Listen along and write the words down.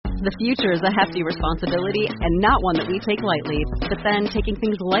The future is a hefty responsibility and not one that we take lightly. But then taking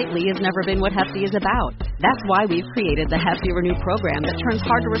things lightly has never been what Hefty is about. That's why we've created the Hefty Renew program that turns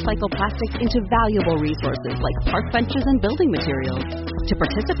hard-to-recycle plastics into valuable resources like park benches and building materials. To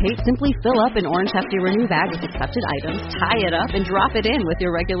participate, simply fill up an orange Hefty Renew bag with accepted items, tie it up, and drop it in with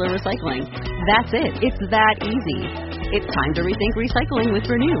your regular recycling. That's it. It's that easy. It's time to rethink recycling with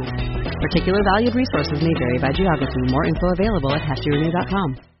Renew. Particular valued resources may vary by geography. More info available at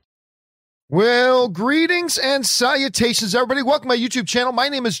heftyrenew.com. Well, greetings and salutations, everybody. Welcome to my YouTube channel. My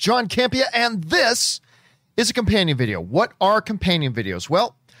name is John Campea, and this is a companion video. What are companion videos?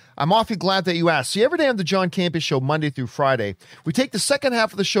 Well, I'm awfully glad that you asked. See, every day on the John Campea Show, Monday through Friday, we take the second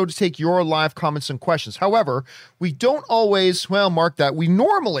half of the show to take your live comments and questions. However, we don't always, well, mark that, we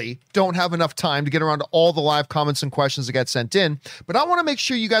normally don't have enough time to get around to all the live comments and questions that get sent in, but I want to make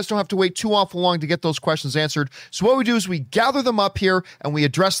sure you guys don't have to wait too awful long to get those questions answered. So what we do is we gather them up here and we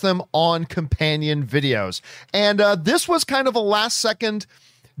address them on companion videos. And this was kind of a last-second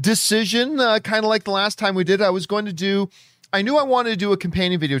decision, kind of like the last time we did. I knew I wanted to do a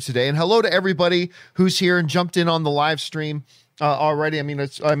companion video today, and hello to everybody who's here and jumped in on the live stream already.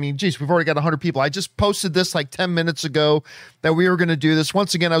 Geez, we've already got 100 people. I just posted this like 10 minutes ago that we were going to do this.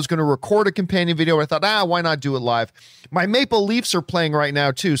 Once again, I was going to record a companion video. I thought, why not do it live? My Maple Leafs are playing right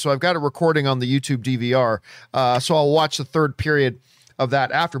now too, so I've got a recording on the YouTube DVR, so I'll watch the third period of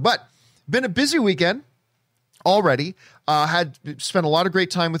that after. But been a busy weekend already. Had spent a lot of great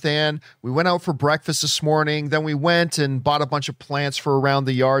time with Anne. We went out for breakfast this morning. Then we went and bought a bunch of plants for around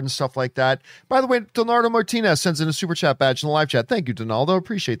the yard and stuff like that. By the way, Donaldo Martinez sends in a super chat badge in the live chat. Thank you, Donaldo.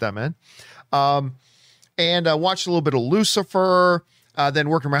 Appreciate that, man. And watched a little bit of Lucifer. Then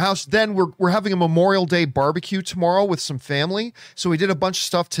working in my house. Then we're having a Memorial Day barbecue tomorrow with some family. So we did a bunch of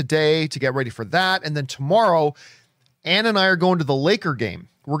stuff today to get ready for that. And then tomorrow, Ann and I are going to the Laker game.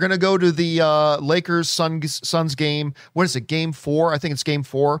 We're going to go to the Lakers Suns game. What is it? Game 4? I think it's game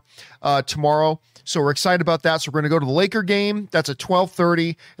 4 tomorrow. So we're excited about that. So we're going to go to the Laker game. That's at 12:30.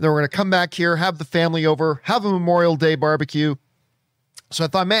 And then we're going to come back here, have the family over, have a Memorial Day barbecue. So I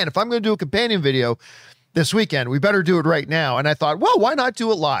thought, man, if I'm going to do a companion video this weekend, we better do it right now. And I thought, well, why not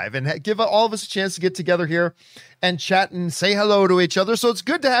do it live and give all of us a chance to get together here and chat and say hello to each other. So it's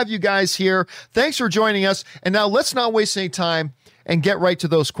good to have you guys here. Thanks for joining us. And now let's not waste any time and get right to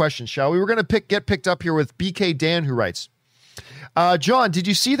those questions, shall we? We're going to get picked up here with BK Dan, who writes, John, did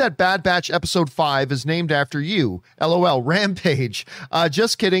you see that Bad Batch episode 5 is named after you? LOL, Rampage.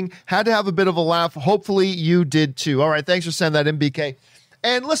 Just kidding. Had to have a bit of a laugh. Hopefully you did too. All right, thanks for sending that in, BK.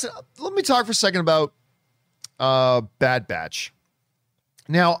 And listen, let me talk for a second about Bad Batch.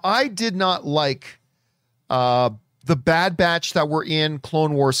 Now, I did not like the Bad Batch that were in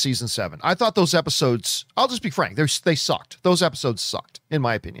Clone Wars Season 7. I thought those episodes, I'll just be frank, they sucked. Those episodes sucked, in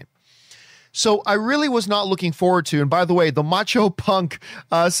my opinion. So I really was not looking forward to, and by the way, the Macho Punk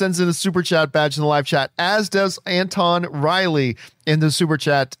sends in a super chat badge in the live chat, as does Anton Riley in the super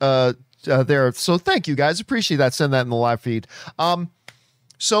chat there. So thank you guys. Appreciate that. Send that in the live feed.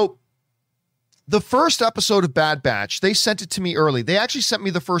 So the first episode of Bad Batch, they sent it to me early. They actually sent me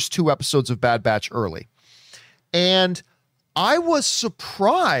the first 2 episodes of Bad Batch early. And I was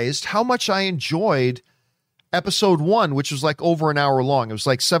surprised how much I enjoyed episode 1, which was like over an hour long. It was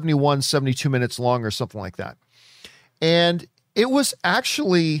like 72 minutes long or something like that. And it was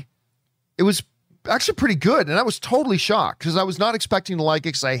actually pretty good. And I was totally shocked because I was not expecting to like it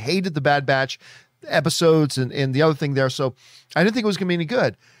because I hated the Bad Batch episodes and the other thing there. So I didn't think it was going to be any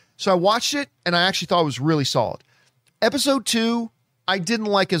good. So I watched it and I actually thought it was really solid. Episode 2, I didn't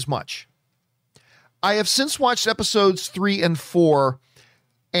like as much. I have since watched episodes 3 and 4,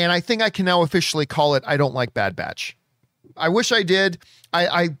 and I think I can now officially call it I don't like Bad Batch. I wish I did.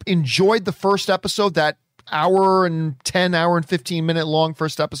 I enjoyed the first episode, that hour and 15 minute long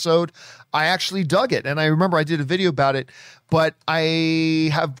first episode. I actually dug it, and I remember I did a video about it, but I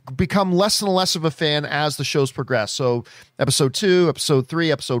have become less and less of a fan as the shows progress. So episode 2, episode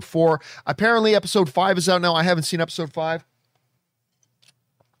 3, episode 4. Apparently episode 5 is out now. I haven't seen episode 5.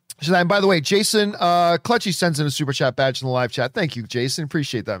 So, and by the way, Jason Clutchy sends in a super chat badge in the live chat. Thank you, Jason.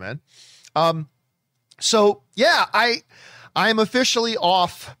 Appreciate that, man. So yeah, I'm officially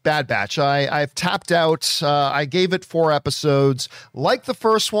off Bad Batch. I've tapped out. I gave it 4 episodes. Liked the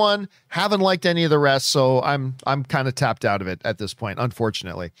first one. Haven't liked any of the rest. So I'm kind of tapped out of it at this point,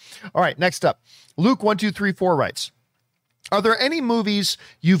 unfortunately. All right, next up, Luke1234 writes, are there any movies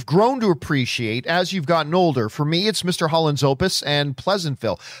you've grown to appreciate as you've gotten older? For me, it's Mr. Holland's Opus and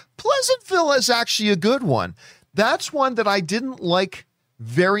Pleasantville. Pleasantville is actually a good one. That's one that I didn't like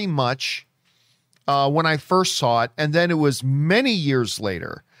very much when I first saw it, and then it was many years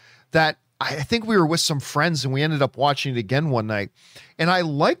later that I think we were with some friends and we ended up watching it again one night, and I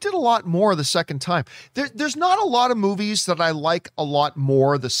liked it a lot more the second time. There's not a lot of movies that I like a lot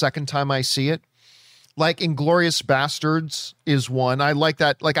more the second time I see it. Like Inglourious Bastards is one. I like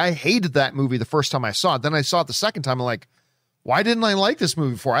that. Like, I hated that movie the first time I saw it. Then I saw it the second time. I'm like, why didn't I like this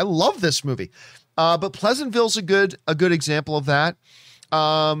movie before? I love this movie. But Pleasantville's a good example of that.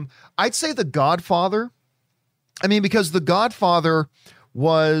 I'd say The Godfather. I mean, because The Godfather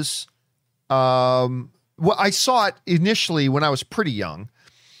was, well, I saw it initially when I was pretty young.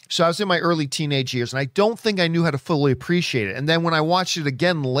 So I was in my early teenage years, and I don't think I knew how to fully appreciate it. And then when I watched it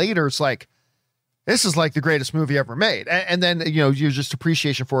again later, it's like, this is like the greatest movie ever made. And then, you're just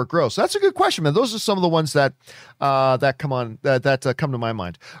appreciation for it grows. So that's a good question, man. Those are some of the ones that come to my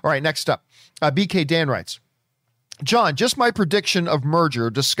mind. All right, next up, BK Dan writes, John, just my prediction of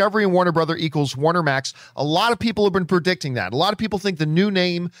merger, Discovery and Warner Brother equals Warner Max. A lot of people have been predicting that. A lot of people think the new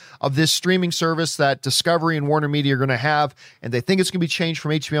name of this streaming service that Discovery and Warner Media are going to have, and they think it's going to be changed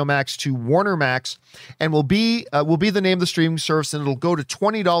from HBO Max to Warner Max, and will be the name of the streaming service, and it'll go to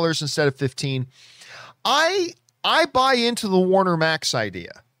 $20 instead of $15. I buy into the Warner Max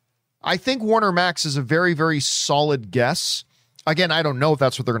idea. I think Warner Max is a very, very solid guess. Again, I don't know if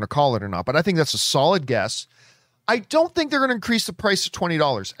that's what they're going to call it or not, but I think that's a solid guess. I don't think they're going to increase the price to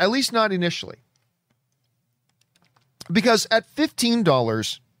 $20, at least not initially. Because at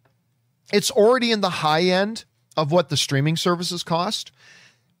 $15, it's already in the high end of what the streaming services cost.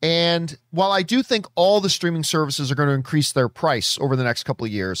 And while I do think all the streaming services are going to increase their price over the next couple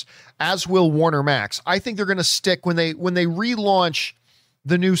of years, as will Warner Max, I think they're going to stick when they relaunch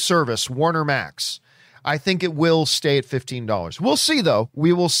the new service, Warner Max. I think it will stay at $15. We'll see, though.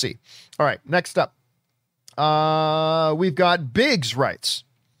 We will see. All right, next up. We've got Biggs writes,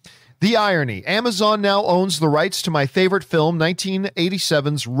 the irony. Amazon now owns the rights to my favorite film,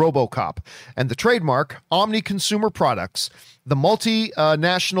 1987's RoboCop, and the trademark, Omni Consumer Products, the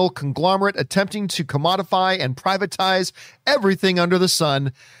multinational conglomerate attempting to commodify and privatize everything under the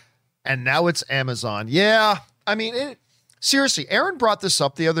sun. And now it's Amazon. Yeah, I mean, seriously, Aaron brought this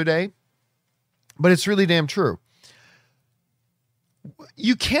up the other day, but it's really damn true.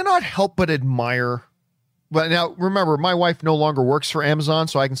 You cannot help but admire. But now, remember, my wife no longer works for Amazon,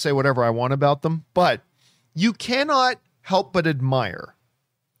 so I can say whatever I want about them. But you cannot help but admire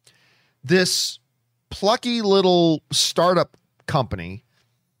this plucky little startup company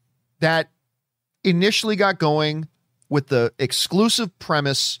that initially got going with the exclusive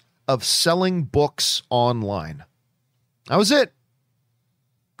premise of selling books online. That was it.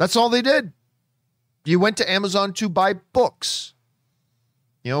 That's all they did. You went to Amazon to buy books.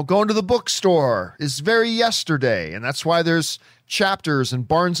 Going to the bookstore is very yesterday, and that's why there's Chapters and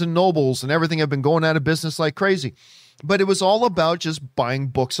Barnes and Nobles and everything have been going out of business like crazy. But it was all about just buying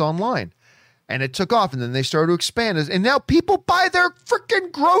books online, and it took off, and then they started to expand it, and now people buy their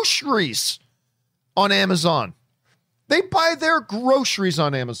freaking groceries on Amazon. They buy their groceries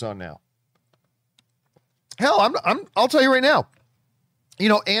on Amazon now. Hell, I'll tell you right now.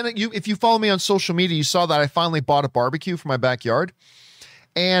 Anna, if you follow me on social media, you saw that I finally bought a barbecue for my backyard.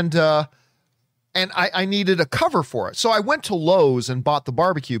 And I needed a cover for it. So I went to Lowe's and bought the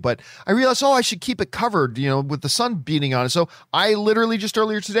barbecue, but I realized, I should keep it covered, with the sun beating on it. So I literally just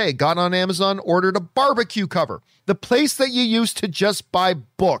earlier today got on Amazon, ordered a barbecue cover, the place that you used to just buy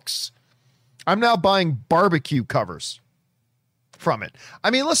books. I'm now buying barbecue covers from it.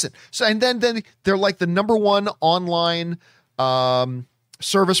 I mean, listen. So, and then they're like the number one online,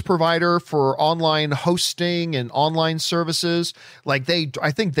 service provider for online hosting and online services. Like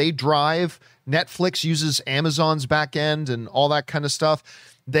I think they drive. Netflix uses Amazon's back end and all that kind of stuff.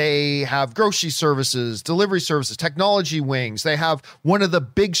 They have grocery services, delivery services, technology wings. They have one of the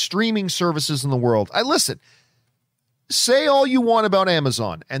big streaming services in the world. Say all you want about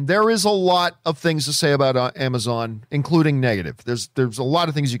Amazon, and there is a lot of things to say about Amazon, including negative. There's a lot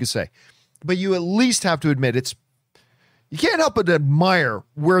of things you can say, but you at least have to admit you can't help but admire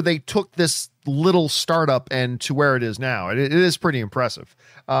where they took this little startup and to where it is now. It is pretty impressive.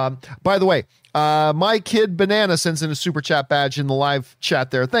 By the way, My Kid Banana sends in a super chat badge in the live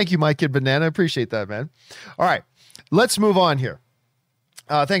chat there. Thank you, My Kid Banana. I appreciate that, man. All right, let's move on here.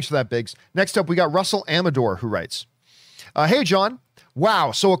 Thanks for that, Biggs. Next up, we got Russell Amador, who writes, hey, John.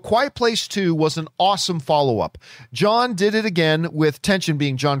 Wow, so A Quiet Place 2 was an awesome follow-up. John did it again with tension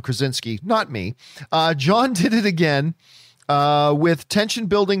being John Krasinski, not me. John did it again with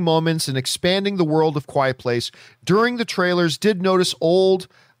tension-building moments and expanding the world of Quiet Place. During the trailers, did notice old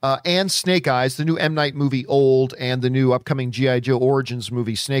and Snake Eyes, the new M. Night movie Old and the new upcoming G.I. Joe Origins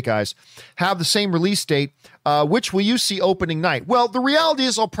movie Snake Eyes, have the same release date. Which will you see opening night? Well, the reality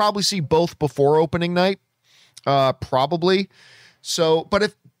is I'll probably see both before opening night, probably. So,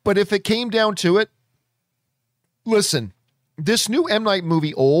 but if it came down to it, listen, this new M. Night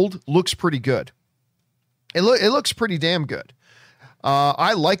movie Old looks pretty good. It looks pretty damn good.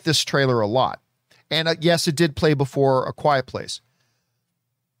 I like this trailer a lot. And yes, it did play before A Quiet Place.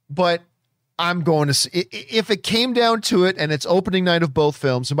 But I'm going to see, if it came down to it and it's opening night of both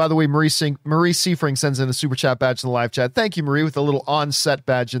films. And by the way, Marie Seifring sends in a super chat badge in the live chat. Thank you, Marie, with a little on-set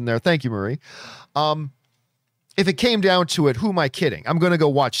badge in there. Thank you, Marie. If it came down to it, who am I kidding? I'm going to go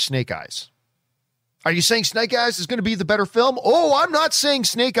watch Snake Eyes. Are you saying Snake Eyes is going to be the better film? Oh, I'm not saying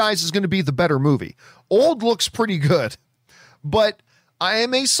Snake Eyes is going to be the better movie. Old looks pretty good, but I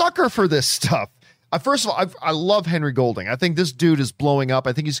am a sucker for this stuff. First of all, I love Henry Golding. I think this dude is blowing up.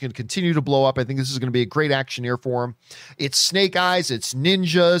 I think he's going to continue to blow up. I think this is going to be a great actioneer for him. It's Snake Eyes, it's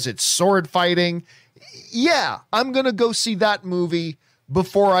ninjas, it's sword fighting. Yeah, I'm going to go see that movie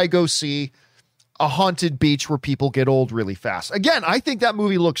before I go see A Haunted Beach where people get old really fast. Again, I think that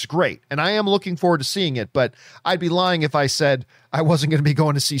movie looks great, and I am looking forward to seeing it, but I'd be lying if I said I wasn't going to be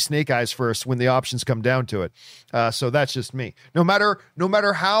going to see Snake Eyes first when the options come down to it. So that's just me. No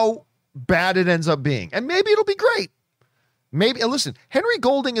matter how bad it ends up being, and maybe it'll be great. Maybe, and listen, Henry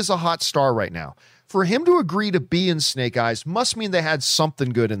Golding is a hot star right now. For him to agree to be in Snake Eyes must mean they had something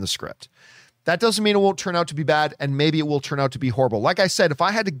good in the script. That doesn't mean it won't turn out to be bad, and maybe it will turn out to be horrible. Like I said, if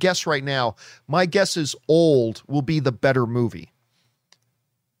I had to guess right now, my guess is Old will be the better movie.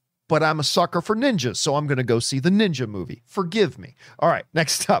 But I'm a sucker for ninjas, so I'm going to go see the ninja movie. Forgive me. All right,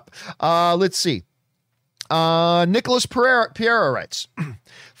 next up. Let's see. Nicholas Piera writes,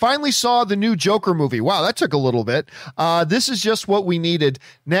 finally saw the new Joker movie. Wow, that took a little bit. This is just what we needed.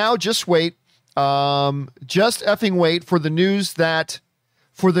 Now just wait. Just effing wait for the news that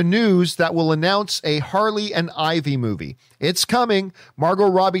will announce a Harley and Ivy movie. It's coming. Margot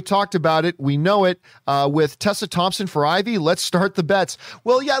Robbie talked about it. We know it. With Tessa Thompson for Ivy, let's start the bets.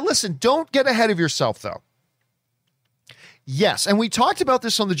 Well, yeah, listen, don't get ahead of yourself, though. Yes, and we talked about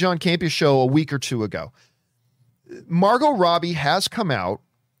this on the John Campea show a week or two ago. Margot Robbie has come out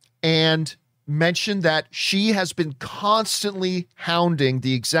and mentioned that she has been constantly hounding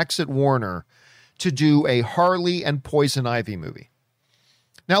the execs at Warner to do a Harley and Poison Ivy movie.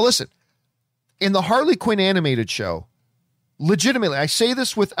 Now, listen, in the Harley Quinn animated show, legitimately, I say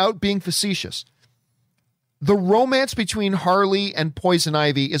this without being facetious, the romance between Harley and Poison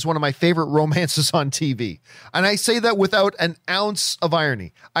Ivy is one of my favorite romances on TV. And I say that without an ounce of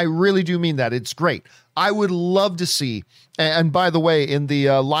irony. I really do mean that. It's great. I would love to see, and by the way, in the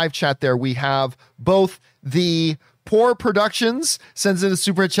live chat there, we have both the Poor Productions sends in a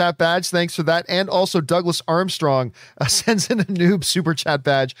super chat badge. Thanks for that. And also Douglas Armstrong sends in a noob super chat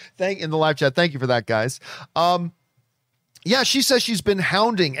badge. In the live chat. Thank you for that, guys. Yeah, she says she's been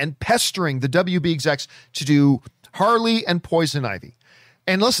hounding and pestering the WB execs to do Harley and Poison Ivy.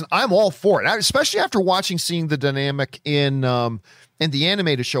 And listen, I'm all for it, especially after seeing the dynamic in the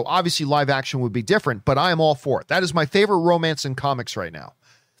animated show. Obviously, live action would be different, but I am all for it. That is my favorite romance in comics right now.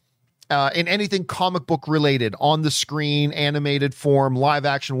 In anything comic book related, on the screen, animated form, live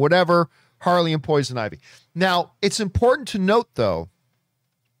action, whatever, Harley and Poison Ivy. Now, it's important to note, though,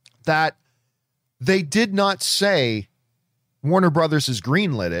 that they did not say Warner Brothers has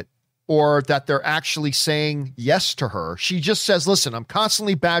greenlit it or that they're actually saying yes to her. She just says, listen, I'm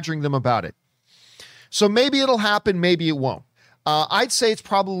constantly badgering them about it. So maybe it'll happen, maybe it won't. I'd say it's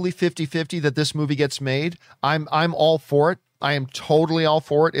probably 50-50 that this movie gets made. I'm all for it. I am totally all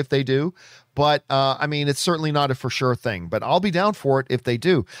for it if they do. But, I mean, it's certainly not a for sure thing. But I'll be down for it if they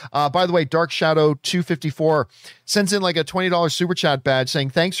do. By the way, Dark Shadow 254 sends in like a $20 super chat badge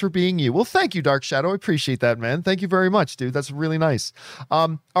saying, thanks for being you. Well, thank you, Dark Shadow. I appreciate that, man. Thank you very much, dude. That's really nice.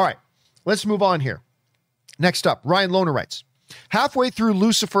 All right, let's move on here. Next up, Ryan Lohner writes, halfway through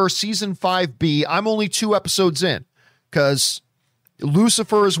Lucifer Season 5B, I'm only 2 episodes in because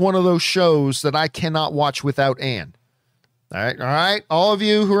Lucifer is one of those shows that I cannot watch without Anne. All right. All of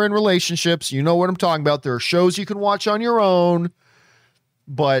you who are in relationships, you know what I'm talking about. There are shows you can watch on your own,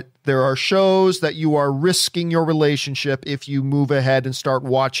 but there are shows that you are risking your relationship if you move ahead and start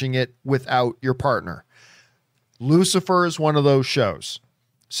watching it without your partner. Lucifer is one of those shows.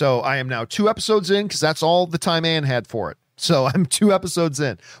 So I am now 2 episodes in because that's all the time Ann had for it. So I'm 2 episodes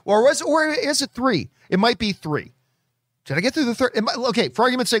in. Or is it 3? It might be 3. Did I get through the third? Okay, for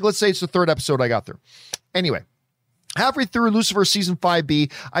argument's sake, let's say it's the 3rd episode I got through. Anyway. Halfway through Lucifer season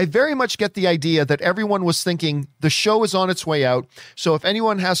 5B, I very much get the idea that everyone was thinking the show is on its way out. So if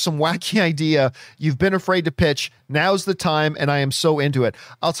anyone has some wacky idea you've been afraid to pitch, now's the time, and I am so into it.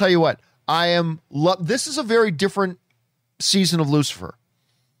 I'll tell you what, this is a very different season of Lucifer.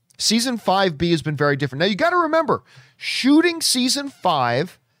 Season 5B has been very different. Now you got to remember, shooting season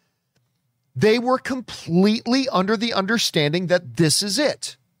 5, they were completely under the understanding that this is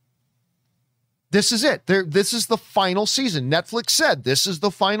it. This is it. This is the final season. Netflix said this is the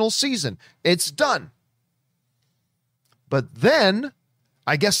final season. It's done. But then,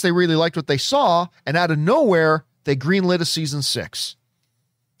 I guess they really liked what they saw, and out of nowhere, they greenlit a season 6.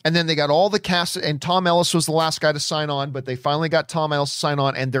 And then they got all the cast, and Tom Ellis was the last guy to sign on, but they finally got Tom Ellis to sign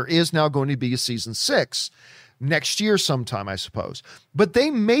on, and there is now going to be a season 6 next year sometime, I suppose. But they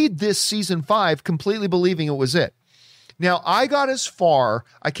made this season 5 completely believing it was it. Now, I got as far,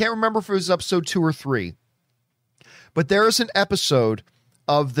 I can't remember if it was episode 2 or 3, but there is an episode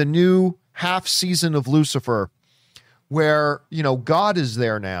of the new half season of Lucifer where, God is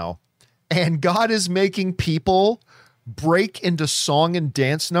there now, and God is making people break into song and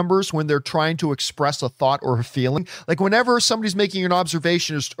dance numbers when they're trying to express a thought or a feeling. Like whenever somebody's making an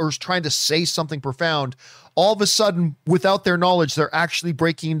observation or is trying to say something profound, all of a sudden, without their knowledge, they're actually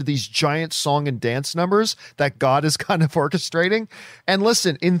breaking into these giant song and dance numbers that God is kind of orchestrating. And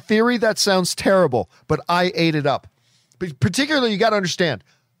listen, in theory, that sounds terrible, but I ate it up. But particularly, you got to understand,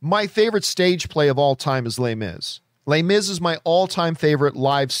 my favorite stage play of all time is Les Mis. Les Mis is my all-time favorite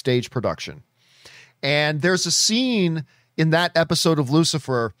live stage production. And there's a scene in that episode of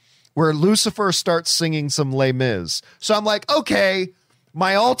Lucifer where Lucifer starts singing some Les Mis. So I'm like, okay,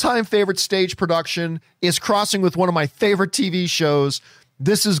 my all-time favorite stage production is crossing with one of my favorite TV shows.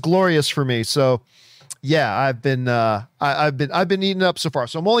 This is glorious for me. So yeah, I've been eating up so far.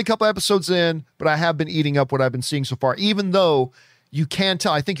 So I'm only a couple episodes in, but I have been eating up what I've been seeing so far, even though you can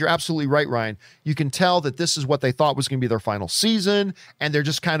tell, I think you're absolutely right, Ryan. You can tell that this is what they thought was going to be their final season, and they're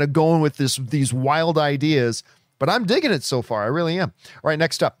just kind of going with these wild ideas. But I'm digging it so far. I really am. All right,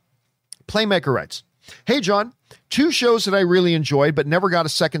 next up. Playmaker writes, "Hey, John, 2 shows that I really enjoyed but never got a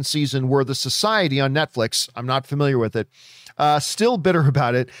second season were The Society on Netflix. I'm not familiar with it. Still bitter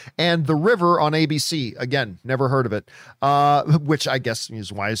about it. And The River on ABC. Again, never heard of it. Which I guess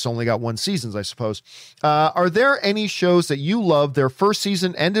is why it's only got 1 season, I suppose. Are there any shows that you love? Their first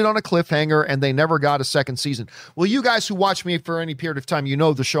season ended on a cliffhanger and they never got a second season." Well, you guys who watch me for any period of time, you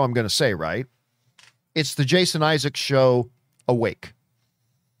know the show I'm going to say, right? It's the Jason Isaacs show, Awake.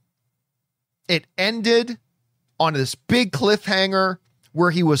 It ended on this big cliffhanger where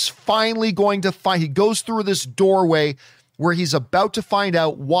he was finally going to find, he goes through this doorway where he's about to find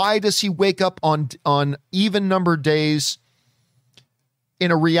out why does he wake up on even numbered days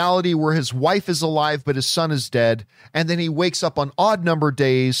in a reality where his wife is alive but his son is dead, and then he wakes up on odd numbered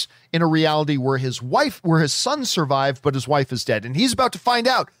days in a reality where his son survived but his wife is dead, and he's about to find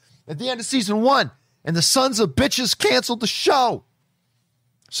out at the end of season 1, and the sons of bitches canceled the show.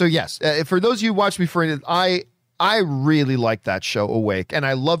 So yes, for those of you who watch me for it, I really like that show, Awake, and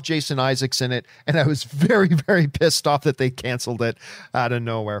I love Jason Isaacs in it, and I was very, very pissed off that they canceled it out of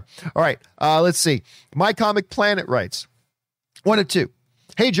nowhere. All right, let's see. My Comic Planet writes, 1 and 2.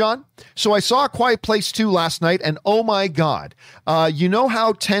 "Hey, John, so I saw A Quiet Place 2 last night, and oh my God, you know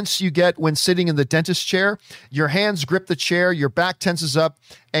how tense you get when sitting in the dentist chair? Your hands grip the chair, your back tenses up,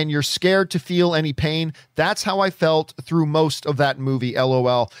 and you're scared to feel any pain. That's how I felt through most of that movie,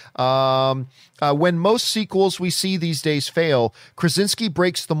 LOL. When most sequels we see these days fail, Krasinski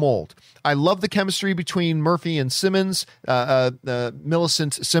breaks the mold. I love the chemistry between Murphy and Simmons,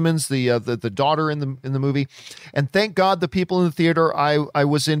 Millicent Simmons, the daughter in the movie. And thank God the people in the theater I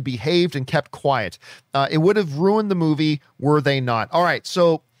was in behaved and kept quiet. It would have ruined the movie were they not." All right,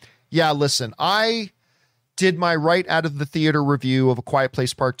 so yeah, listen, I did my right out of the theater review of A Quiet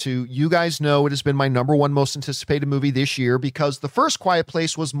Place Part 2. You guys know it has been my number 1 most anticipated movie this year because the first Quiet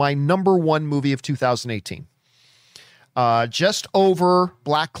Place was my number 1 movie of 2018. Just over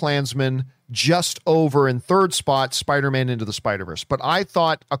Black Klansman, just over in third spot, Spider-Man Into the Spider-Verse. But I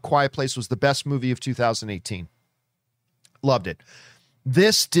thought A Quiet Place was the best movie of 2018. Loved it.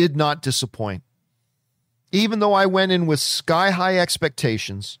 This did not disappoint. Even though I went in with sky-high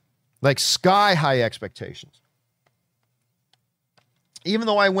expectations, like sky-high expectations. Even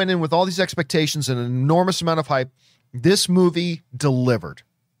though I went in with all these expectations and an enormous amount of hype, this movie delivered.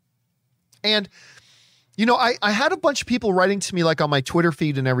 And you know, I had a bunch of people writing to me like on my Twitter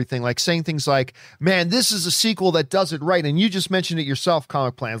feed and everything, like saying things like, "Man, this is a sequel that does it right." And you just mentioned it yourself,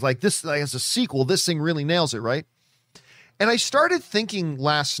 Comic Plans. Like this, like, as a sequel, this thing really nails it, right? And I started thinking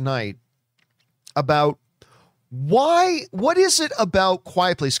last night about What is it about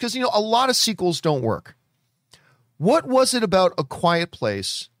Quiet Place? Because, a lot of sequels don't work. What was it about A Quiet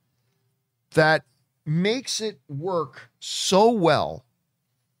Place that makes it work so well?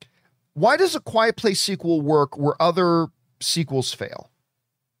 Why does A Quiet Place sequel work where other sequels fail?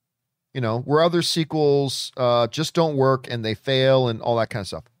 Where other sequels just don't work and they fail and all that kind of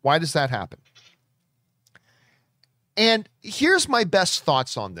stuff. Why does that happen? And here's my best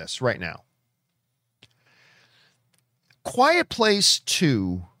thoughts on this right now. Quiet Place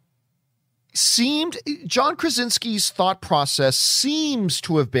 2 John Krasinski's thought process seems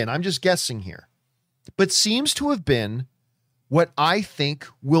to have been, I'm just guessing here, but seems to have been what I think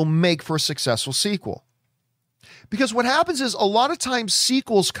will make for a successful sequel. Because what happens is a lot of times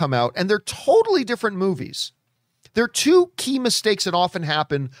sequels come out and they're totally different movies. There are two key mistakes that often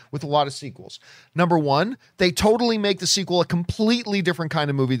happen with a lot of sequels. Number one, they totally make the sequel a completely different kind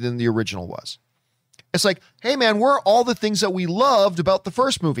of movie than the original was. It's like, hey man, where are all the things that we loved about the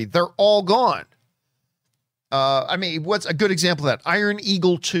first movie? They're all gone. What's a good example of that? Iron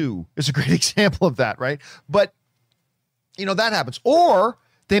Eagle 2 is a great example of that, right? But, that happens. Or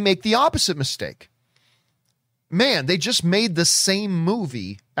they make the opposite mistake. Man, they just made the same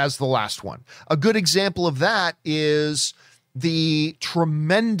movie as the last one. A good example of that is the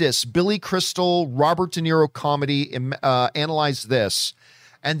tremendous Billy Crystal, Robert De Niro comedy, Analyze This.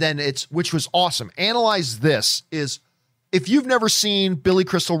 And then which was awesome. Analyze This is, if you've never seen Billy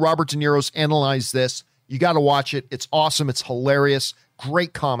Crystal, Robert De Niro's Analyze This, you got to watch it. It's awesome. It's hilarious.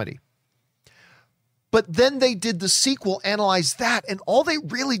 Great comedy. But then they did the sequel, Analyze That, and all they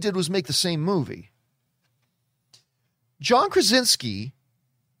really did was make the same movie. John Krasinski,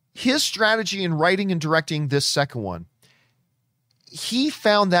 his strategy in writing and directing this second one, he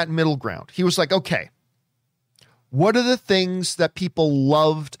found that middle ground. He was like, okay, what are the things that people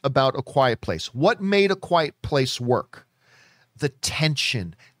loved about A Quiet Place? What made A Quiet Place work? The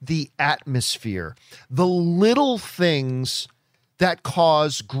tension, the atmosphere, the little things that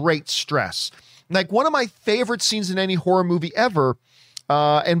cause great stress. Like one of my favorite scenes in any horror movie ever,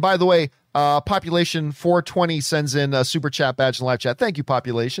 and by the way, Population 420 sends in a super chat badge in live chat. Thank you,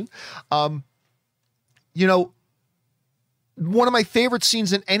 Population. One of my favorite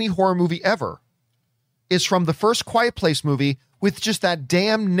scenes in any horror movie ever is from the first Quiet Place movie with just that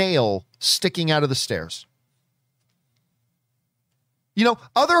damn nail sticking out of the stairs.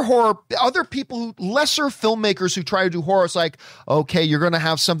 Other people, lesser filmmakers who try to do horror, it's like, okay, you're going to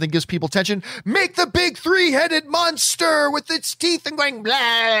have something that gives people tension. Make the big three-headed monster with its teeth and going blah.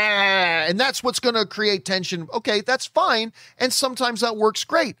 And that's what's going to create tension. Okay, that's fine. And sometimes that works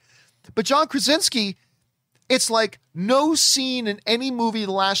great. But John Krasinski, it's like no scene in any movie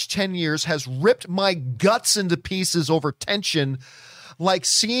the last 10 years has ripped my guts into pieces over tension like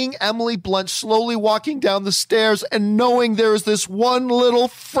seeing Emily Blunt slowly walking down the stairs and knowing there's this one little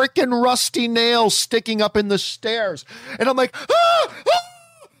freaking rusty nail sticking up in the stairs. And I'm like,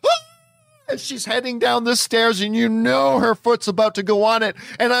 and she's heading down the stairs and her foot's about to go on it.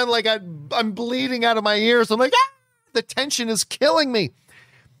 And I'm like, I'm bleeding out of my ears. I'm like, the tension is killing me.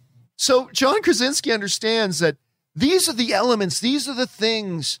 So John Krasinski understands that these are the elements, these are the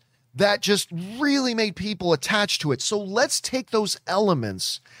things that just really made people attached to it. So let's take those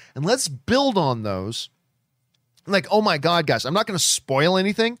elements and let's build on those. Like, oh my God, guys, I'm not going to spoil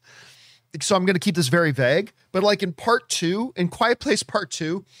anything, so I'm going to keep this very vague. But like in part 2, in Quiet Place Part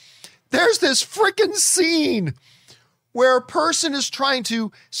 2, there's this freaking scene where a person is trying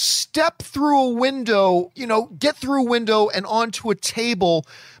to step through a window, get through a window and onto a table.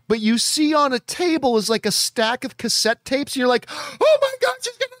 But you see on a table is like a stack of cassette tapes. And you're like, oh my God,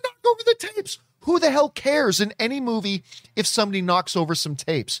 she's going to knock over the tapes. Who the hell cares in any movie if somebody knocks over some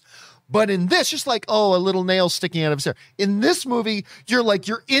tapes? But in this, just like, a little nail sticking out of his hair. In this movie, you're like,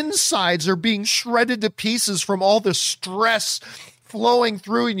 your insides are being shredded to pieces from all the stress flowing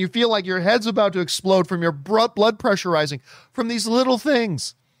through, and you feel like your head's about to explode from your blood pressure rising from these little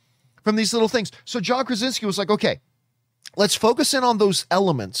things. So John Krasinski was like, okay, let's focus in on those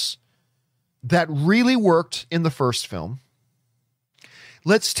elements that really worked in the first film.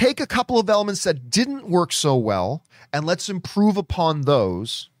 Let's take a couple of elements that didn't work so well, and let's improve upon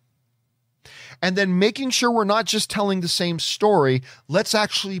those. And then making sure we're not just telling the same story, let's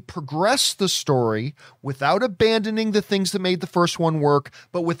actually progress the story without abandoning the things that made the first one work,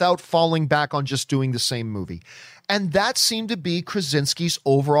 but without falling back on just doing the same movie. And that seemed to be Krasinski's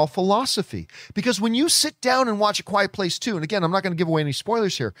overall philosophy. Because when you sit down and watch A Quiet Place 2, and again, I'm not going to give away any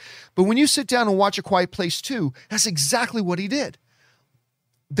spoilers here, but when you sit down and watch A Quiet Place 2, that's exactly what he did.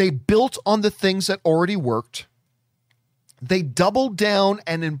 They built on the things that already worked. They doubled down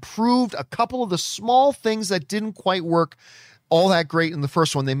and improved a couple of the small things that didn't quite work all that great in the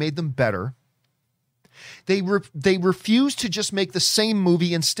first one. They made them better. They refused to just make the same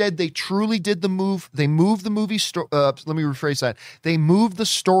movie. Instead, they truly did the move. They moved the movie. Let me rephrase that. They moved the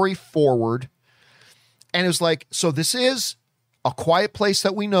story forward. And it was like, so this is A Quiet Place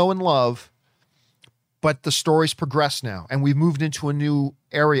that we know and love, but the story's progressed now. And we've moved into a new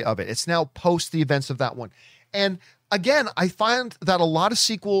area of it. It's now post the events of that one. And again, I find that a lot of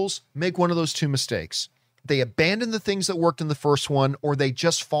sequels make one of those two mistakes. They abandon the things that worked in the first one, or they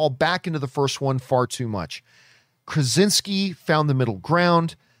just fall back into the first one far too much. Krasinski found the middle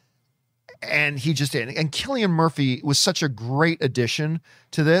ground, and he just did. And Cillian Murphy was such a great addition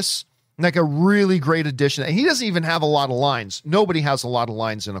to this, like a really great addition. And he doesn't even have a lot of lines. Nobody has a lot of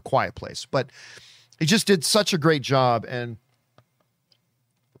lines in A Quiet Place, but he just did such a great job. And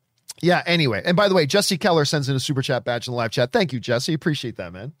yeah, anyway. And by the way, Jesse Keller sends in a super chat badge in the live chat. Thank you, Jesse. Appreciate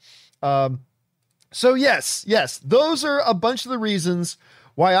that, man. So yes, those are a bunch of the reasons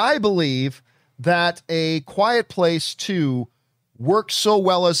why I believe that A Quiet Place 2 works so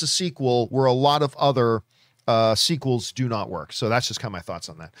well as a sequel where a lot of other sequels do not work. So that's just kind of my thoughts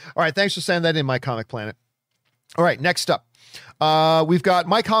on that. All right, thanks for sending that in, My Comic Planet. All right, next up, we've got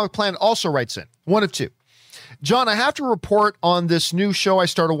My Comic Planet also writes in, one of two. John, I have to report on this new show I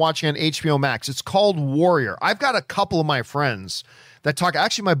started watching on HBO Max. It's called Warrior. I've got a couple of my friends that talk.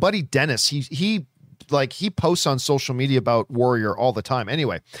 Actually, my buddy Dennis, he posts on social media about Warrior all the time.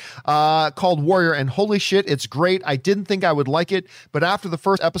 Anyway, called Warrior, and holy shit, it's great. I didn't think I would like it, but after the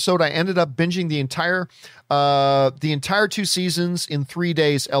first episode, I ended up binging the entire 2 seasons in 3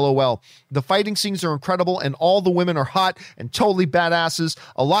 days. LOL. The fighting scenes are incredible, and all the women are hot and totally badasses.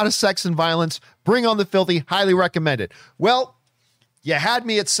 A lot of sex and violence. Bring on the filthy. Highly recommend it. Well, you had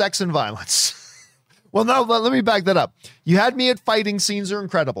me at sex and violence. Well, no, let me back that up. You had me at fighting scenes are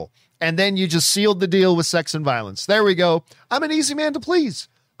incredible. And then you just sealed the deal with sex and violence. There we go. I'm an easy man to please.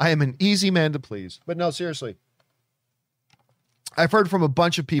 I am an easy man to please. But no, seriously. I've heard from a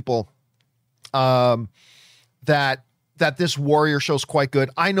bunch of people that this Warrior show's quite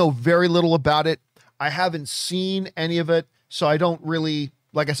good. I know very little about it. I haven't seen any of it. So I don't really,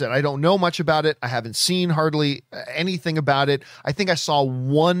 like I said, I don't know much about it. I haven't seen hardly anything about it. I think I saw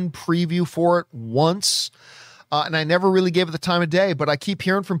one preview for it once. And I never really gave it the time of day, but I keep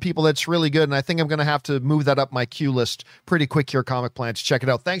hearing from people that's really good, and I think I'm going to have to move that up my queue list pretty quick here, Comic Planet, to check it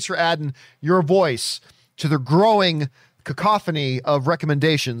out. Thanks for adding your voice to the growing cacophony of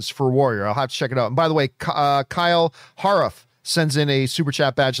recommendations for Warrior. I'll have to check it out. And by the way, Kyle Haruff sends in a super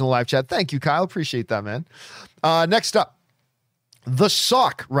chat badge in the live chat. Thank you, Kyle. Appreciate that, man. Next up, The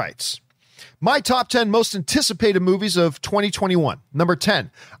Sock writes, my top 10 most anticipated movies of 2021. Number 10,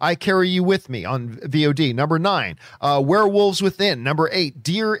 I Carry You With Me on VOD. Number 9, Werewolves Within. Number 8,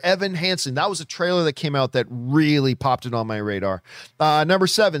 Dear Evan Hansen. That was a trailer that came out that really popped it on my radar. Number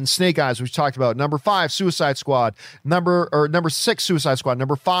 7, Snake Eyes, which we talked about. Number 5, Suicide Squad. Number 6, Suicide Squad.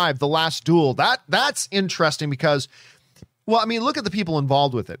 Number 5, The Last Duel. That's interesting because, well, I mean, look at the people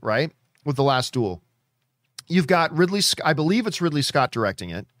involved with it, right? With The Last Duel. You've got I believe it's Ridley Scott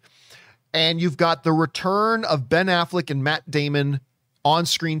directing it. And you've got the return of Ben Affleck and Matt Damon on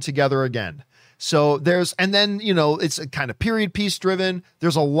screen together again. So and then, it's a kind of period piece driven.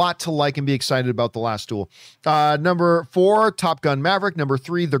 There's a lot to like and be excited about The Last Duel. Number 4, Top Gun Maverick. Number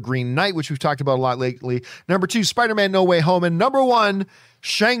 3, The Green Knight, which we've talked about a lot lately. Number 2, Spider-Man No Way Home. And number 1,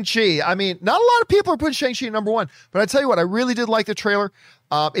 Shang-Chi. I mean, not a lot of people are putting Shang-Chi at number 1, but I tell you what, I really did like the trailer.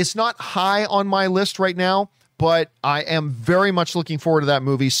 It's not high on my list right now, but I am very much looking forward to that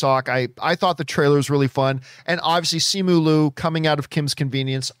movie, Sock. I thought the trailer was really fun. And obviously, Simu Liu coming out of Kim's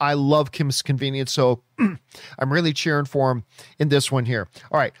Convenience. I love Kim's Convenience, so I'm really cheering for him in this one here.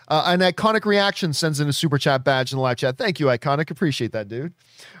 All right, an Iconic Reaction sends in a super chat badge in the live chat. Thank you, Iconic. Appreciate that, dude.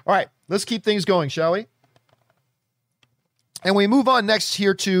 All right, let's keep things going, shall we? And we move on next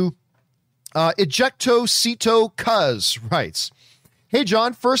here to Ejecto Cito Cuz writes, hey,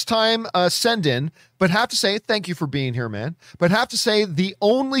 John, first time send in, but have to say, thank you for being here, man. But have to say, the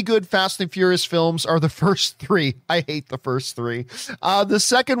only good Fast and Furious films are the first 3. I hate the first 3. The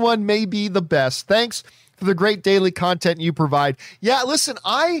second one may be the best. Thanks for the great daily content you provide. Yeah, listen,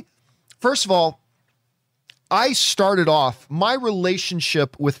 first of all, I started off, my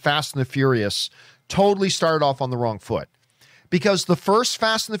relationship with Fast and the Furious totally started off on the wrong foot. Because the first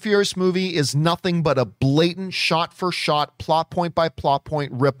Fast and the Furious movie is nothing but a blatant shot-for-shot, plot point by plot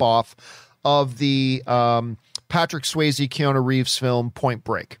point ripoff of the Patrick Swayze, Keanu Reeves film Point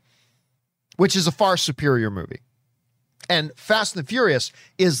Break, which is a far superior movie. And Fast and the Furious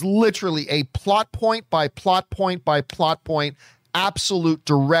is literally a plot point by plot point by plot point, absolute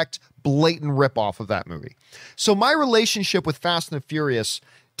direct, blatant ripoff of that movie. So my relationship with Fast and the Furious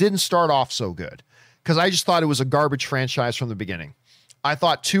didn't start off so good because I just thought it was a garbage franchise from the beginning. I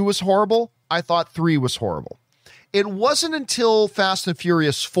thought 2 was horrible. I thought 3 was horrible. It wasn't until Fast and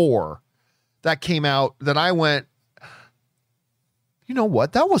Furious 4 that came out that I went, you know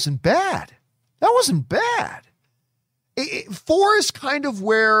what? That wasn't bad. That wasn't bad. 4 is kind of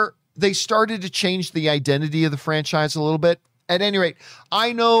where they started to change the identity of the franchise a little bit. At any rate,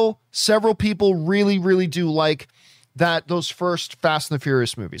 I know several people really, really do like those first Fast and the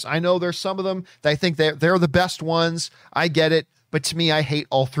Furious movies. I know there's some of them that I think they're the best ones. I get it. But to me, I hate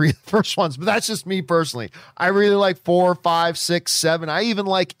all 3 of the first ones. But that's just me personally. I really like 4, 5, 6, 7. I even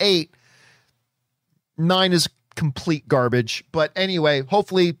like 8. 9 is complete garbage. But anyway,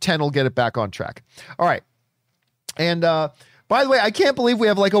 hopefully 10 will get it back on track. All right. And by the way, I can't believe we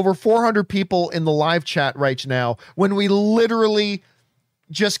have like over 400 people in the live chat right now when we literally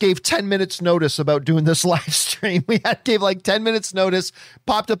just gave 10 minutes notice about doing this live stream. Gave like 10 minutes notice,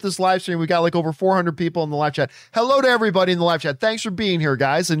 popped up this live stream. We got like over 400 people in the live chat. Hello to everybody in the live chat. Thanks for being here,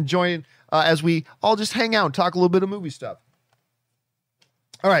 guys, and join as we all just hang out and talk a little bit of movie stuff.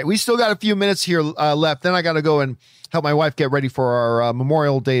 All right, we still got a few minutes here left. Then I got to go and help my wife get ready for our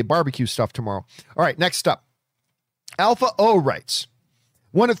Memorial Day barbecue stuff tomorrow. All right, next up. Alpha O writes,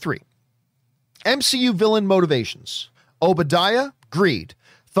 1 of 3. MCU villain motivations. Obadiah, greed.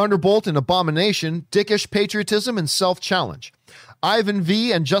 Thunderbolt and Abomination, dickish patriotism and self-challenge. Ivan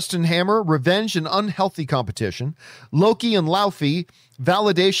V and Justin Hammer, revenge and unhealthy competition. Loki and Laufey,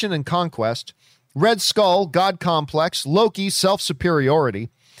 validation and conquest. Red Skull, God complex. Loki, self-superiority.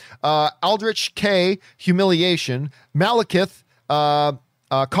 Aldrich K, humiliation. Malekith,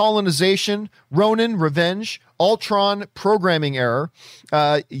 colonization. Ronan, revenge. Ultron, programming error.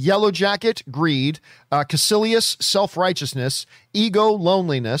 Yellow Jacket, greed. Caecilius, self-righteousness. Ego,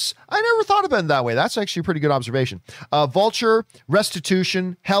 loneliness. I never thought about it that way. That's actually a pretty good observation. Vulture,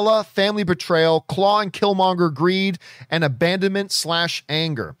 restitution. Hela, family betrayal. Claw and Killmonger, greed. And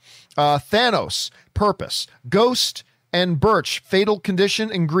abandonment/anger. Thanos, purpose. Ghost and Birch, fatal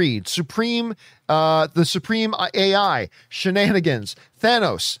condition and greed. The Supreme AI, shenanigans.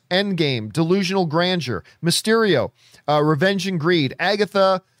 Thanos, endgame, delusional grandeur. Mysterio, revenge and greed.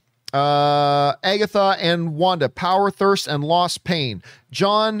 Agatha and Wanda, power, thirst, and lost pain.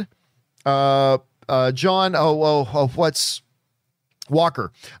 John, what's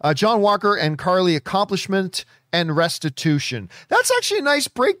Walker? John Walker and Carly, accomplishment and restitution. That's actually a nice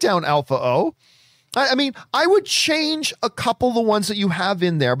breakdown, Alpha O. I mean, I would change a couple of the ones that you have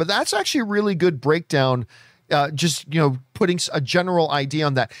in there, but that's actually a really good breakdown. Putting a general idea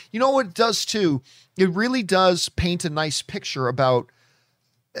on that. You know what it does too? It really does paint a nice picture about,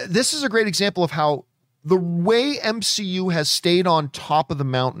 this is a great example of how the way MCU has stayed on top of the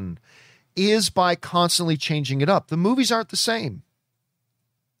mountain is by constantly changing it up. The movies aren't the same.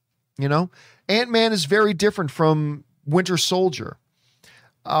 You know, Ant-Man is very different from Winter Soldier.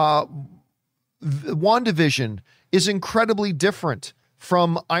 WandaVision is incredibly different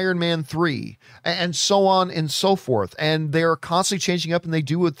from Iron Man 3 and so on and so forth. And they're constantly changing up, and they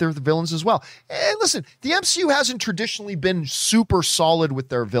do with their villains as well. And listen, the MCU hasn't traditionally been super solid with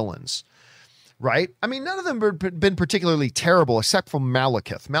their villains, right? I mean, none of them have been particularly terrible except for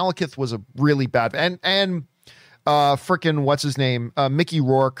Malekith. Malekith was a really bad, and frickin' what's his name? Mickey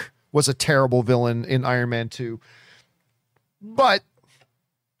Rourke was a terrible villain in Iron Man 2. But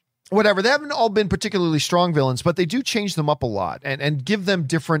whatever, they haven't all been particularly strong villains, but they do change them up a lot and give them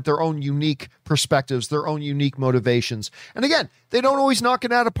their own unique perspectives, their own unique motivations. And again, they don't always knock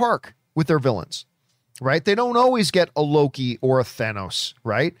it out of park with their villains, right? They don't always get a Loki or a Thanos,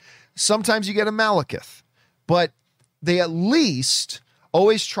 right? Sometimes you get a Malekith, but they at least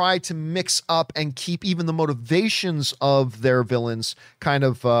always try to mix up and keep even the motivations of their villains kind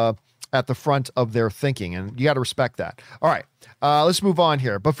of at the front of their thinking. And you got to respect that. All right. Let's move on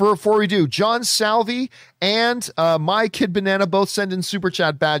here. But before we do, John Salvi and My Kid Banana both send in super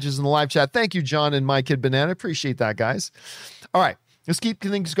chat badges in the live chat. Thank you, John and My Kid Banana. Appreciate that, guys. All right. Let's keep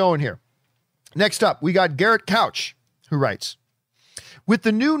things going here. Next up, we got Garrett Couch, who writes, with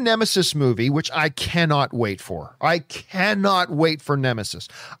the new Nemesis movie, which I cannot wait for. I cannot wait for Nemesis.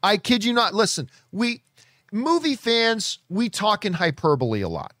 I kid you not. Listen, movie fans, we talk in hyperbole a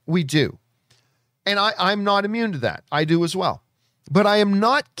lot. We do. And I'm not immune to that. I do as well. But I am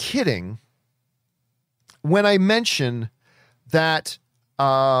not kidding when I mention that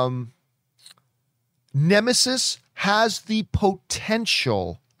Nemesis has the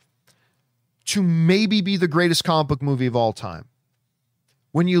potential to maybe be the greatest comic book movie of all time.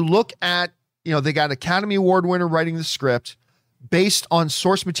 When you look at, they got Academy Award winner writing the script based on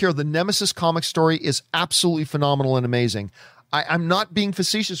source material. The Nemesis comic story is absolutely phenomenal and amazing. I'm not being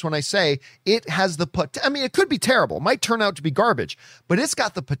facetious when I say it has it could be terrible. It might turn out to be garbage, but it's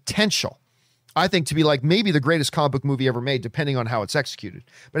got the potential, I think, to be like maybe the greatest comic book movie ever made, depending on how it's executed.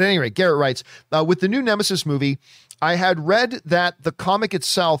 But at any rate, Garrett writes, with the new Nemesis movie, I had read that the comic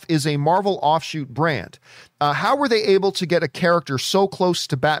itself is a Marvel offshoot brand. How were they able to get a character so close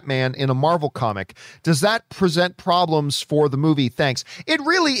to Batman in a Marvel comic? Does that present problems for the movie? Thanks. It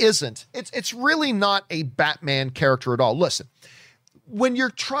really isn't. It's really not a Batman character at all. Listen, when you're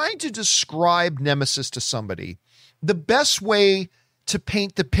trying to describe Nemesis to somebody, the best way to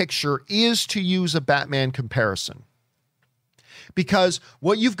paint the picture is to use a Batman comparison. Because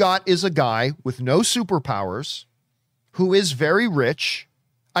what you've got is a guy with no superpowers who is very rich.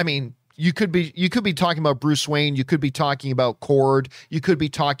 I mean, you could be talking about Bruce Wayne, you could be talking about Cord, you could be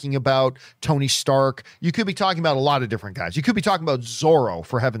talking about Tony Stark, you could be talking about a lot of different guys. You could be talking about Zorro,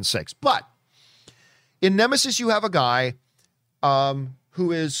 for heaven's sakes. But in Nemesis, you have a guy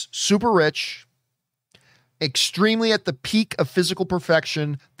who is super rich, extremely at the peak of physical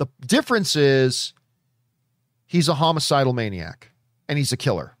perfection. The difference is he's a homicidal maniac and he's a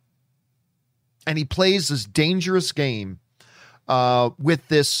killer. And he plays this dangerous game with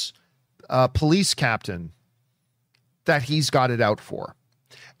this police captain that he's got it out for.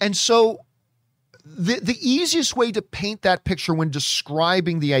 And so the easiest way to paint that picture when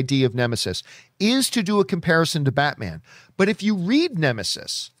describing the idea of Nemesis is to do a comparison to Batman. But if you read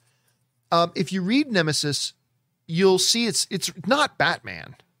Nemesis, you'll see it's not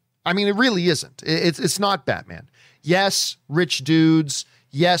Batman. I mean, it really isn't. It's not Batman. Yes, rich dudes.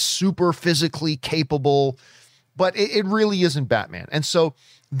 Yes, super physically capable, but it really isn't Batman. And so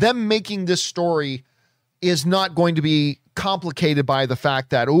them making this story is not going to be complicated by the fact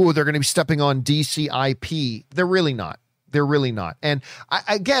that, they're going to be stepping on DC IP. They're really not. They're really not. And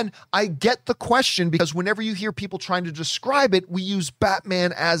I get the question, because whenever you hear people trying to describe it, we use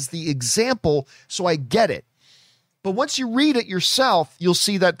Batman as the example. So I get it. But once you read it yourself, you'll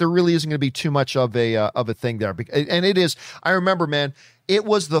see that there really isn't going to be too much of a thing there. And it is, I remember, man, it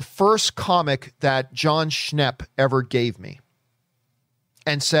was the first comic that John Schnepp ever gave me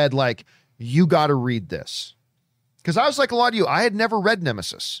and said, like, you got to read this. Because I was like a lot of you, I had never read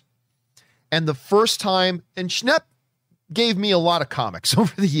Nemesis. And the first time, and Schnepp gave me a lot of comics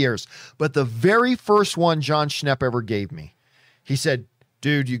over the years, but the very first one John Schnepp ever gave me, he said,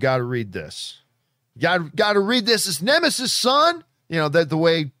 dude, you got to read this. You got to read this. It's Nemesis, son. The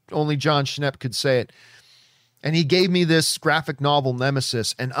way only John Schnepp could say it. And he gave me this graphic novel,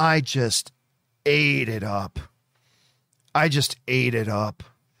 Nemesis, and I just ate it up. And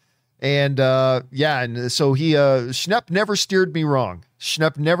and so Schnepp never steered me wrong.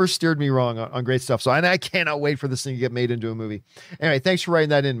 On great stuff. So, and I cannot wait for this thing to get made into a movie. Anyway, thanks for writing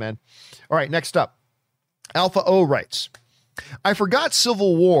that in, man. All right, next up. Alpha O writes, I forgot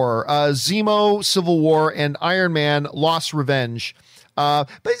Civil War, Zemo, Civil War, and Iron Man Lost Revenge. But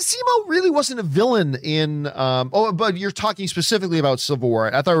Zemo really wasn't a villain in, but you're talking specifically about Civil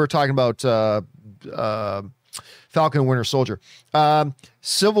War. I thought we were talking about Falcon and Winter Soldier.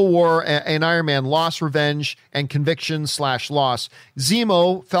 Civil War and Iron Man, Lost Revenge and Conviction / Loss.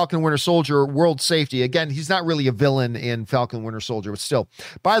 Zemo, Falcon and Winter Soldier, World Safety. Again, he's not really a villain in Falcon and Winter Soldier, but still.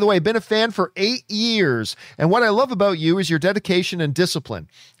 By the way, been a fan for 8 years. And what I love about you is your dedication and discipline.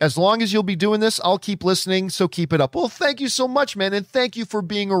 As long as you'll be doing this, I'll keep listening, so keep it up. Well, thank you so much, man. And thank you for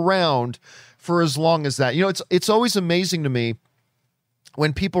being around for as long as that. It's always amazing to me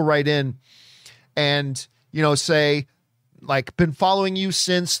when people write in and, say, like, been following you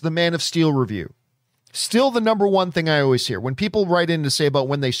since the Man of Steel review. Still the number one thing I always hear when people write in to say about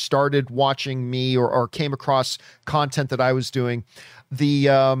when they started watching me or came across content that I was doing, the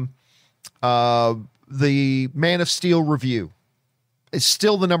Man of Steel review is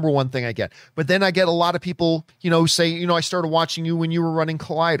still the number one thing I get. But then I get a lot of people, say, I started watching you when you were running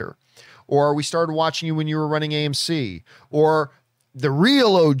Collider, or we started watching you when you were running AMC, or the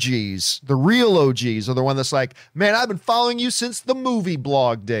real OGs are the one that's like, man, I've been following you since the movie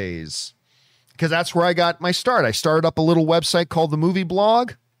blog days. Because that's where I got my start. I started up a little website called the Movie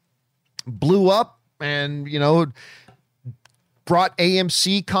Blog, blew up, and, brought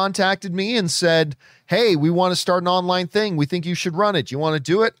AMC contacted me and said, hey, we want to start an online thing. We think you should run it. You want to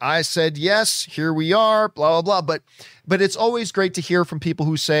do it? I said, yes, here we are, blah, blah, blah. But it's always great to hear from people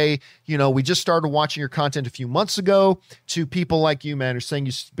who say, we just started watching your content a few months ago, to people like you, man, who're saying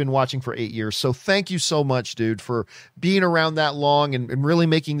you've been watching for 8 years. So thank you so much, dude, for being around that long and really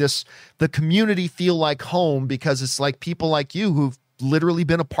making the community feel like home, because it's like people like you who've literally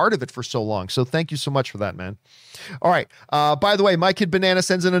been a part of it for so long. So thank you so much for that, man. All right. By the way, My Kid Banana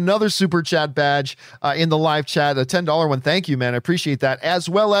sends in another super chat badge in the live chat, a $10 one. Thank you, man. I appreciate that. As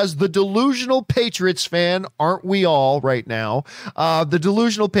well as the Delusional Patriots fan. Aren't we all right now? The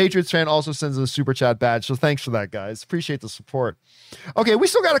Delusional Patriots fan also sends in a super chat badge. So thanks for that, guys. Appreciate the support. Okay. We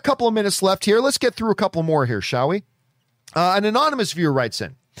still got a couple of minutes left here. Let's get through a couple more here, shall we? An anonymous viewer writes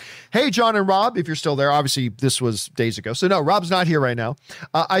in, hey, John and Rob, if you're still there. Obviously, this was days ago. So no, Rob's not here right now.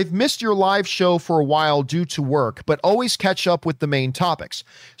 I've missed your live show for a while due to work, but always catch up with the main topics.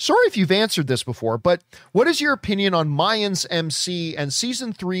 Sorry if you've answered this before, but what is your opinion on Mayans MC and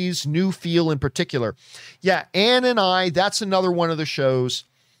season 3's new feel in particular? Yeah, Ann and I, that's another one of the shows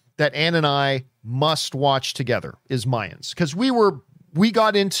that Ann and I must watch together, is Mayans. Because we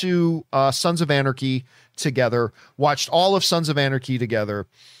got into Sons of Anarchy together, watched all of Sons of Anarchy together,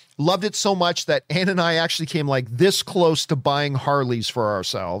 loved it so much that Ann and I actually came like this close to buying Harleys for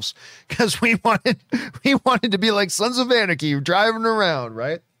ourselves, because we wanted to be like Sons of Anarchy driving around,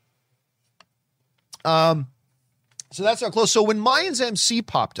 right? So that's how close. So when Mayans MC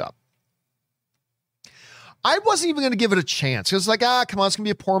popped up, I wasn't even going to give it a chance. It was like, come on, it's going to be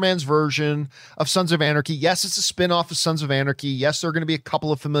a poor man's version of Sons of Anarchy. Yes, it's a spinoff of Sons of Anarchy. Yes, there are going to be a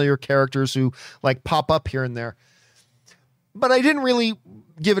couple of familiar characters who like pop up here and there. But I didn't really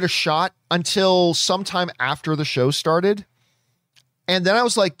give it a shot until sometime after the show started. And then I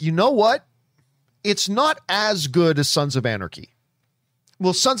was like, you know what? It's not as good as Sons of Anarchy.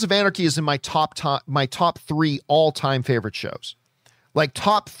 Well, Sons of Anarchy is in my top 3 all-time favorite shows. Like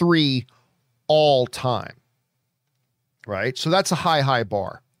top 3 all time. Right? So that's a high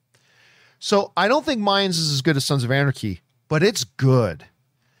bar. So I don't think Mayans is as good as Sons of Anarchy, but it's good.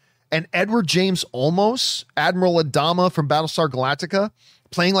 And Edward James Olmos, Admiral Adama from Battlestar Galactica,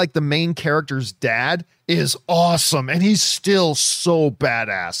 playing like the main character's dad, is awesome. And he's still so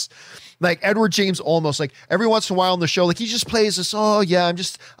badass. Like Edward James Olmos, like every once in a while on the show, like he just plays this, oh yeah,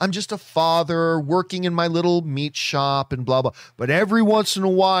 I'm just a father working in my little meat shop and blah, blah. But every once in a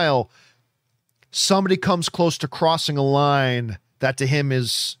while, somebody comes close to crossing a line that to him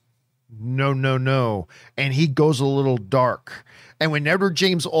is no. And he goes a little dark. And when Edward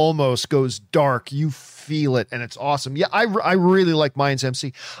James Olmos goes dark, you feel it. And it's awesome. Yeah, I really like Mayans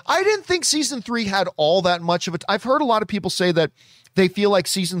MC. I didn't think season 3 had all that much of it. I've heard a lot of people say that they feel like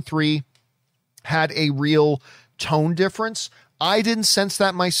season 3 had a real tone difference. I didn't sense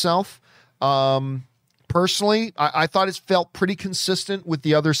that myself. Personally, I thought it felt pretty consistent with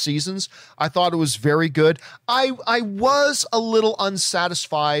the other seasons. I thought it was very good. I was a little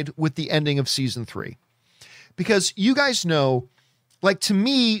unsatisfied with the ending of season 3 because you guys know, like to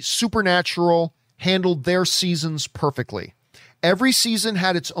me, Supernatural handled their seasons perfectly. Every season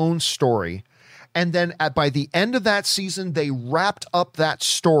had its own story. And then by the end of that season, they wrapped up that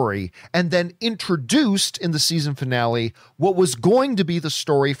story and then introduced in the season finale what was going to be the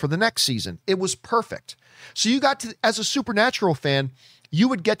story for the next season. It was perfect. So you got to, as a Supernatural fan, you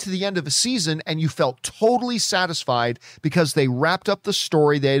would get to the end of a season and you felt totally satisfied because they wrapped up the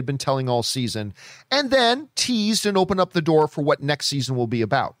story they had been telling all season and then teased and opened up the door for what next season will be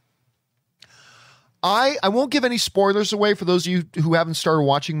about. I won't give any spoilers away for those of you who haven't started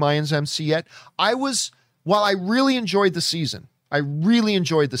watching Mayans MC yet. While I really enjoyed the season,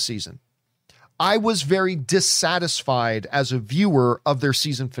 I was very dissatisfied as a viewer of their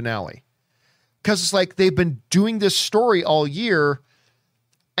season finale. Because it's like they've been doing this story all year,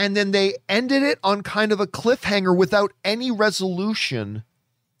 and then they ended it on kind of a cliffhanger without any resolution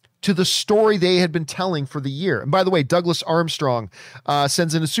to the story they had been telling for the year. And by the way, Douglas Armstrong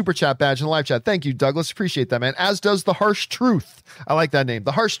sends in a super chat badge in the live chat. Thank you, Douglas. Appreciate that, man. As does The Harsh Truth. I like that name.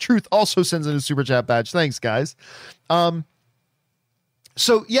 The Harsh Truth also sends in a super chat badge. Thanks, guys.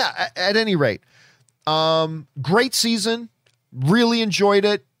 So yeah, at any rate, great season. Really enjoyed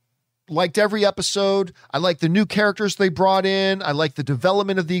it. Liked every episode. I like the new characters they brought in. I like the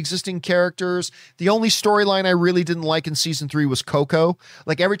development of the existing characters. The only storyline I really didn't like in season 3 was Coco.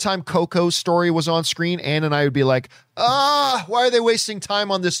 Like every time Coco's story was on screen, Ann and I would be like, why are they wasting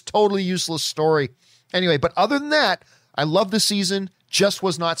time on this totally useless story? Anyway, but other than that, I love the season, just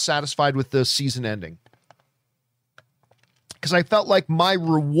was not satisfied with the season ending. Because I felt like my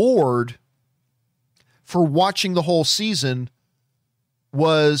reward for watching the whole season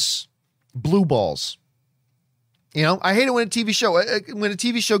was blue balls. You know, I hate it when a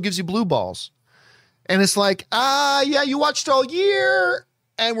TV show gives you blue balls. And it's like, yeah, you watched all year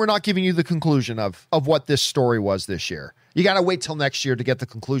and we're not giving you the conclusion of what this story was this year. You got to wait till next year to get the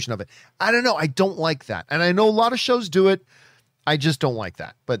conclusion of it. I don't know. I don't like that. And I know a lot of shows do it. I just don't like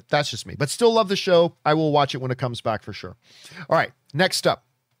that, but that's just me. But still love the show. I will watch it when it comes back for sure. All right, next up,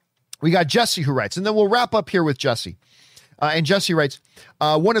 we got Jesse who writes, and then we'll wrap up here with Jesse. And Jesse writes,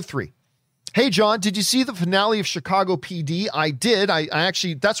 1 of 3. Hey, John, did you see the finale of Chicago PD? I did. I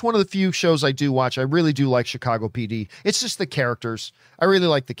actually, that's one of the few shows I do watch. I really do like Chicago PD. It's just the characters. I really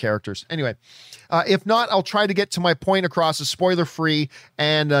like the characters. Anyway, if not, I'll try to get to my point across as spoiler-free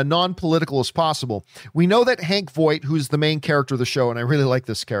and non-political as possible. We know that Hank Voight, who's the main character of the show, and I really like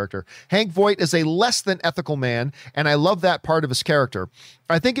this character, Hank Voight is a less than ethical man, and I love that part of his character.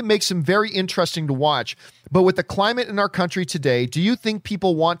 I think it makes him very interesting to watch. But with the climate in our country today, do you think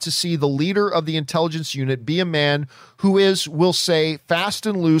people want to see the leader of the intelligence unit be a man who is, we'll say, fast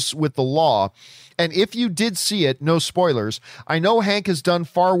and loose with the law? And if you did see it, no spoilers, I know Hank has done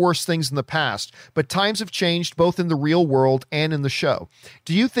far worse things in the past, but times have changed both in the real world and in the show.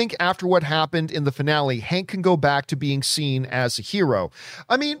 Do you think after what happened in the finale, Hank can go back to being seen as a hero?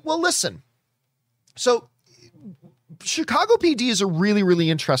 I mean, well, listen. So Chicago PD is a really,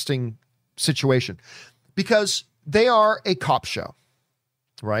 really interesting situation because they are a cop show,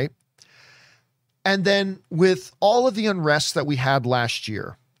 right? And then with all of the unrest that we had last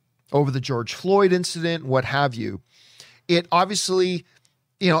year over the George Floyd incident, what have you, it obviously,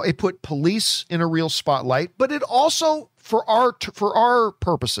 it put police in a real spotlight, but it also, for our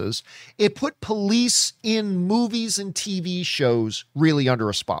purposes, it put police in movies and TV shows really under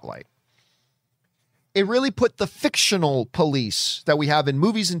a spotlight. It really put the fictional police that we have in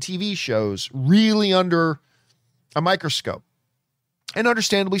movies and TV shows really under a microscope. And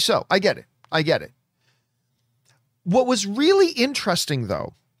understandably so. I get it. What was really interesting,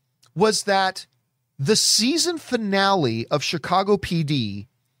 though, was that the season finale of Chicago PD,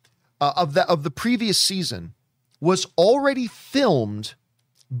 of the previous season, was already filmed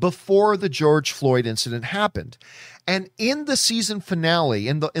before the George Floyd incident happened. And in the season finale,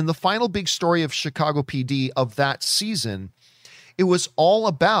 in the final big story of Chicago PD of that season, it was all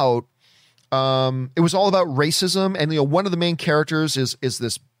about racism. And one of the main characters is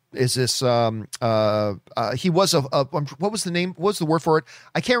this he was what was the name? What was the word for it?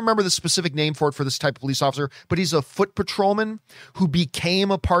 I can't remember the specific name for it for this type of police officer, but he's a foot patrolman who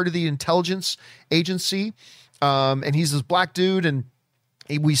became a part of the intelligence agency. And he's this black dude, and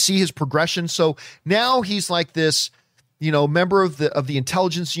we see his progression. So now he's like this, member of the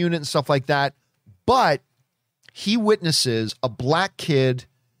intelligence unit and stuff like that. But he witnesses a black kid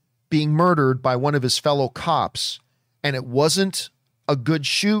being murdered by one of his fellow cops. And it wasn't a good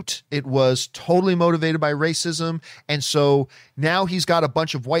shoot. It was totally motivated by racism. And so now he's got a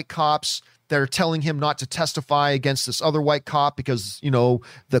bunch of white cops that are telling him not to testify against this other white cop because,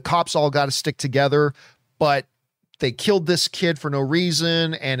 the cops all got to stick together. But they killed this kid for no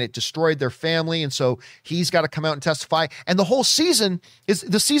reason and it destroyed their family. And so he's got to come out and testify. And the whole season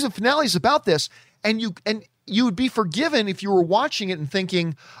the season finale is about this. And you would be forgiven if you were watching it and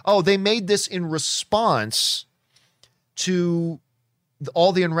thinking, oh, they made this in response to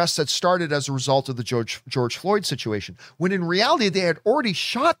all the unrest that started as a result of the George Floyd situation, when in reality, they had already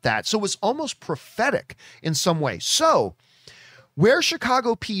shot that. So it was almost prophetic in some way. So where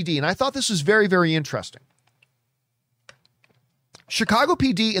Chicago PD, and I thought this was very, very interesting. Chicago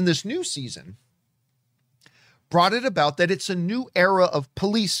PD in this new season brought it about that it's a new era of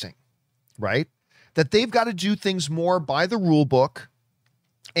policing, right? That they've got to do things more by the rule book,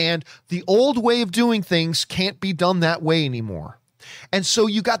 and the old way of doing things can't be done that way anymore. And so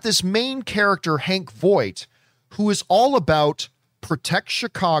you got this main character, Hank Voight, who is all about protect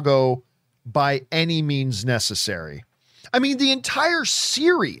Chicago by any means necessary. I mean, the entire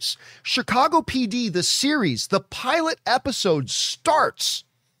series, Chicago PD, the series, the pilot episode starts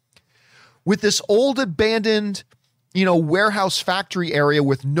with this old abandoned, warehouse factory area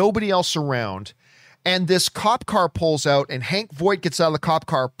with nobody else around. And this cop car pulls out, and Hank Voight gets out of the cop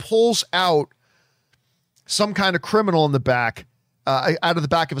car, pulls out some kind of criminal in the back, out of the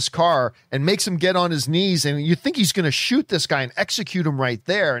back of his car, and makes him get on his knees. And you think he's going to shoot this guy and execute him right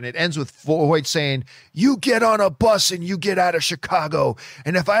there. And it ends with Voight saying, "You get on a bus and you get out of Chicago.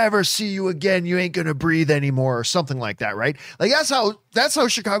 And if I ever see you again, you ain't going to breathe anymore," or something like that, right? Like that's how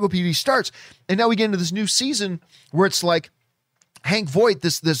Chicago PD starts. And now we get into this new season where it's like Hank Voight,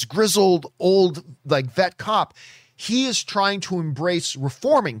 this grizzled old vet cop, he is trying to embrace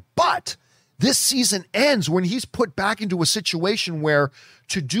reforming, but this season ends when he's put back into a situation where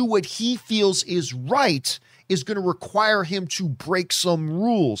to do what he feels is right is going to require him to break some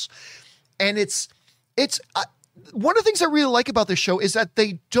rules. And it's one of the things I really like about this show is that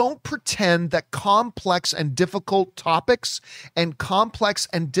they don't pretend that complex and difficult topics and complex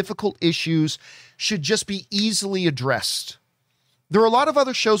and difficult issues should just be easily addressed. There are a lot of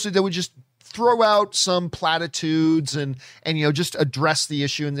other shows that would just throw out some platitudes and just address the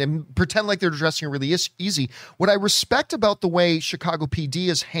issue and pretend like they're addressing it really easy. What I respect about the way Chicago PD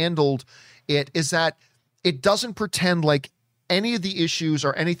has handled it is that it doesn't pretend like any of the issues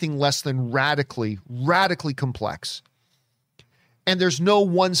are anything less than radically complex. And there's no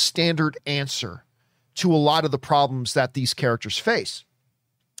one standard answer to a lot of the problems that these characters face.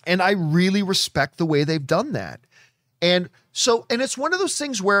 And I really respect the way they've done that. And it's one of those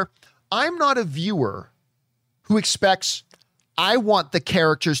things where I'm not a viewer who expects I want the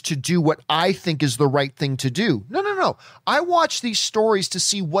characters to do what I think is the right thing to do. No. I watch these stories to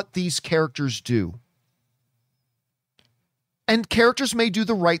see what these characters do. And characters may do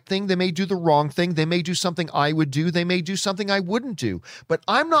the right thing. They may do the wrong thing. They may do something I would do. They may do something I wouldn't do. But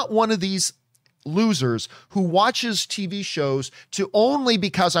I'm not one of these losers who watches TV shows to only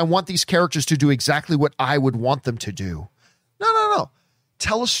because I want these characters to do exactly what I would want them to do. No.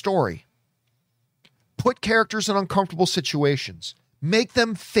 Tell a story. Put characters in uncomfortable situations. Make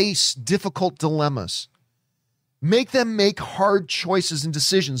them face difficult dilemmas. Make them make hard choices and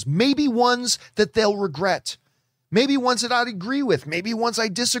decisions. Maybe ones that they'll regret. Maybe ones that I'd agree with. Maybe ones I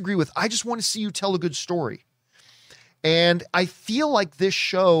disagree with. I just want to see you tell a good story. And I feel like this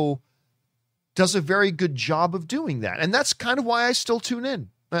show does a very good job of doing that. And that's kind of why I still tune in.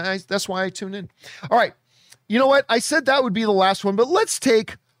 That's why I tune in. All right. You know what? I said that would be the last one, but let's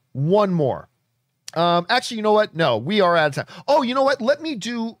take one more. Actually, you know what? No, we are out of time. Oh, you know what? Let me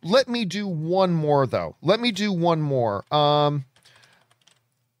do one more though. Let me do one more.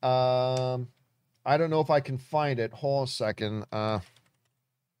 I don't know if I can find it. Hold on a second.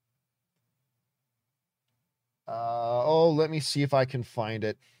 Let me see if I can find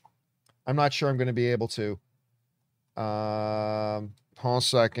it. I'm not sure I'm going to be able to. Hold on a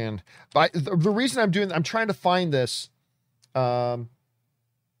second. But the reason I'm trying to find this. Hold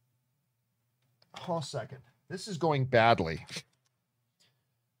on a second. This is going badly.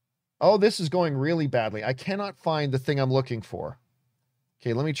 Oh, this is going really badly. I cannot find the thing I'm looking for.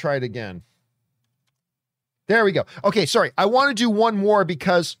 Okay, let me try it again. There we go. Okay, sorry. I want to do one more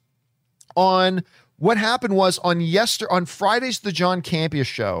because what happened was on Friday's The John Campea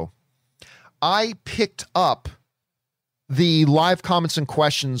Show, I picked up the live comments and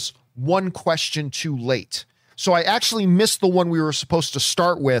questions one question too late. So I actually missed the one we were supposed to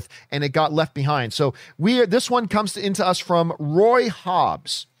start with, and it got left behind. So this one comes into us from Roy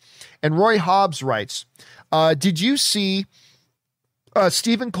Hobbs. And Roy Hobbs writes, did you see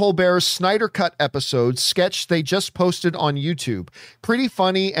Stephen Colbert's Snyder Cut episode sketch they just posted on YouTube? Pretty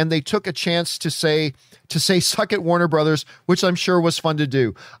funny, and they took a chance to say suck it, Warner Brothers, which I'm sure was fun to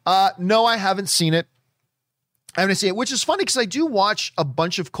do. No, I haven't seen it. I haven't seen it, which is funny because I do watch a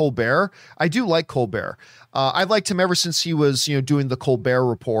bunch of Colbert. I do like Colbert. I've liked him ever since he was, doing the Colbert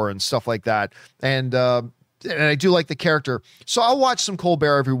Report and stuff like that. And I do like the character. So I'll watch some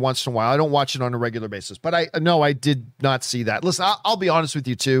Colbert every once in a while. I don't watch it on a regular basis, but I did not see that. Listen, I'll be honest with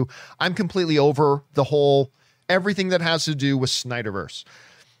you too. I'm completely over everything that has to do with Snyderverse.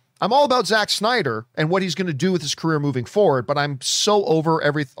 I'm all about Zack Snyder and what he's going to do with his career moving forward, but I'm so over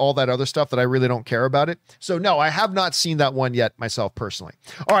all that other stuff that I really don't care about it. So no, I have not seen that one yet myself personally.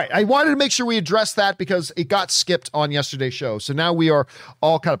 All right. I wanted to make sure we addressed that because it got skipped on yesterday's show. So now we are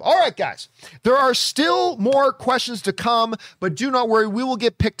all caught up. All right, guys, there are still more questions to come, but do not worry. We will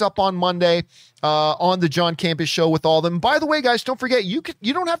get picked up on Monday on the John Campea Show with all of them. By the way, guys, don't forget, you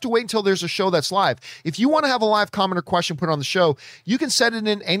don't have to wait until there's a show that's live. If you want to have a live comment or question put on the show, you can set it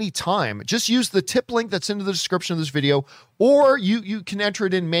in any time. Just use the tip link that's in the description of this video, or you can enter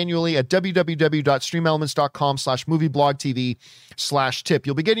it in manually at www.streamelements.com/movieblogtv/tip.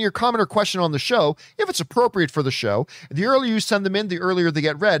 You'll be getting your comment or question on the show if it's appropriate for the show. The earlier you send them in, the earlier they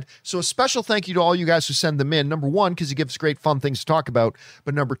get read. So a special thank you to all you guys who send them in. Number one, because you give us great fun things to talk about.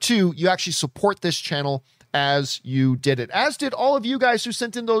 But number two, you actually support this channel as you did it, as did all of you guys who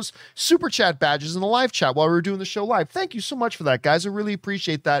sent in those super chat badges in the live chat while we were doing the show live. Thank you so much for that, guys. I really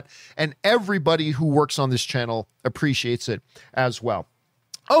appreciate that. And everybody who works on this channel appreciates it as well.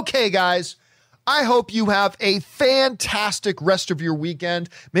 Okay, guys, I hope you have a fantastic rest of your weekend.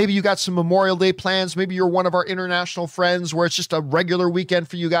 Maybe you got some Memorial Day plans. Maybe you're one of our international friends where it's just a regular weekend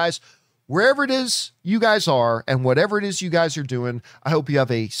for you guys. wherever it is you guys are and whatever it is you guys are doing, I hope you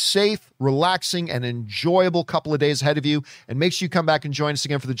have a safe, relaxing, and enjoyable couple of days ahead of you. And make sure you come back and join us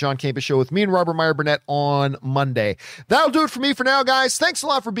again for the John Campea Show with me and Robert Meyer Burnett on Monday. That'll do it for me for now, guys. Thanks a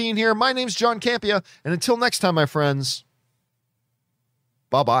lot for being here. My name's John Campea, and until next time, my friends,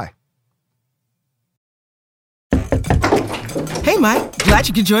 bye-bye. Hey, Mike. Glad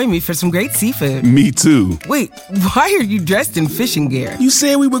you could join me for some great seafood. Me too. Wait, why are you dressed in fishing gear? You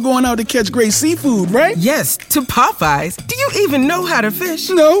said we were going out to catch great seafood, right? Yes, to Popeyes. Do you even know how to fish?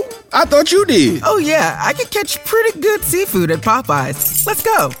 No, I thought you did. Oh, yeah, I can catch pretty good seafood at Popeyes. Let's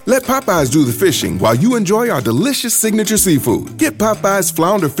go. Let Popeyes do the fishing while you enjoy our delicious signature seafood. Get Popeyes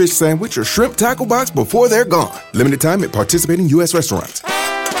Flounder Fish Sandwich or Shrimp Tackle Box before they're gone. Limited time at participating U.S. restaurants.